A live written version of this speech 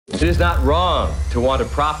It is not wrong to want to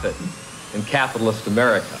profit in capitalist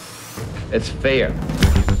America. It's fair.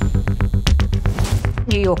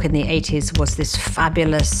 New York in the 80s was this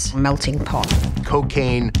fabulous melting pot.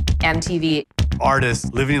 Cocaine. MTV.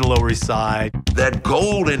 Artists living in the Lower East Side. That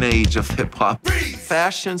golden age of hip-hop.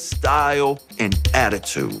 Fashion, style, and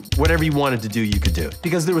attitude. Whatever you wanted to do, you could do.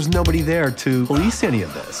 Because there was nobody there to police any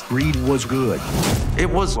of this. Greed was good. It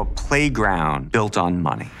was a playground built on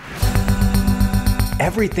money.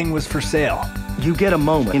 Everything was for sale. You get a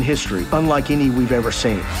moment in history unlike any we've ever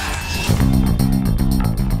seen.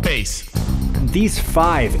 Base. These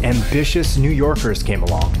 5 ambitious New Yorkers came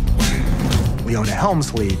along. Leona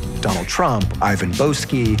Helmsley, Donald Trump, Ivan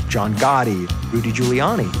Boesky, John Gotti, Rudy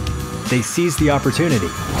Giuliani. They seized the opportunity.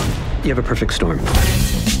 You have a perfect storm.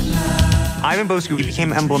 Ivan Boesky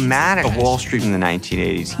became emblematic of Wall Street in the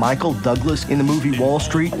 1980s. Michael Douglas in the movie Wall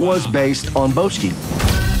Street was based on Boesky.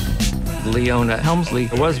 Leona Helmsley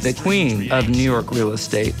was the queen of New York real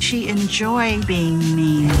estate. She enjoyed being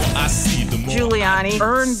mean. Giuliani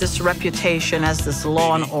earned this reputation as this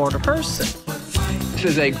law and order person. This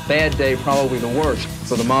is a bad day, probably the worst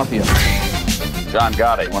for the mafia. John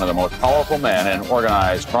Gotti, one of the most powerful men in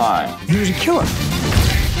organized crime. He was a killer.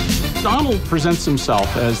 Donald presents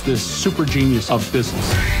himself as this super genius of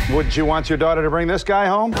business. Would you want your daughter to bring this guy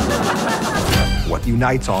home? What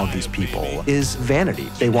unites all of these people is vanity.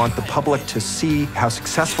 They want the public to see how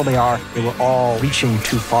successful they are. They were all reaching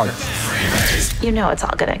too far. You know it's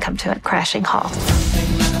all going to come to a crashing halt.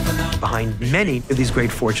 Behind many of these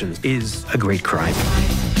great fortunes is a great crime.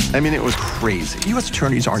 I mean, it was crazy. U.S.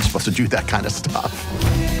 attorneys aren't supposed to do that kind of stuff.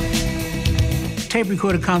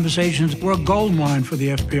 Tape-recorded conversations were a gold mine for the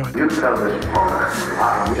FBI. You tell this opponent,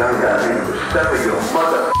 I'm John Gotti, who's stepping your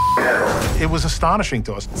mother head off. It was astonishing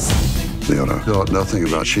to us. Leona thought nothing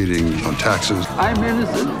about cheating on taxes. I'm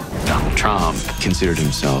innocent. Donald Trump considered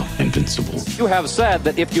himself invincible. You have said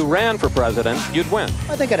that if you ran for president, you'd win.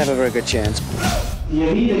 I think I'd have a very good chance. You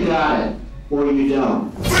either got it or you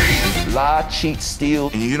don't. Lie, cheat, steal,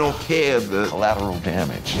 and you don't care the collateral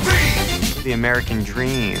damage. The American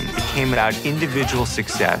dream became about individual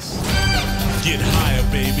success. Get higher,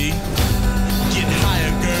 baby. Get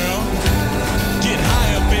higher, girl. Get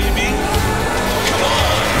higher, baby. Come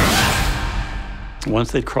on.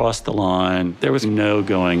 Once they crossed the line, there was no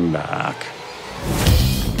going back.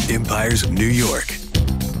 Empires of New York.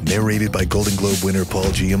 Narrated by Golden Globe winner Paul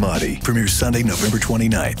Giamatti. Premieres Sunday, November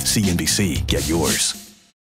 29th. CNBC. Get yours.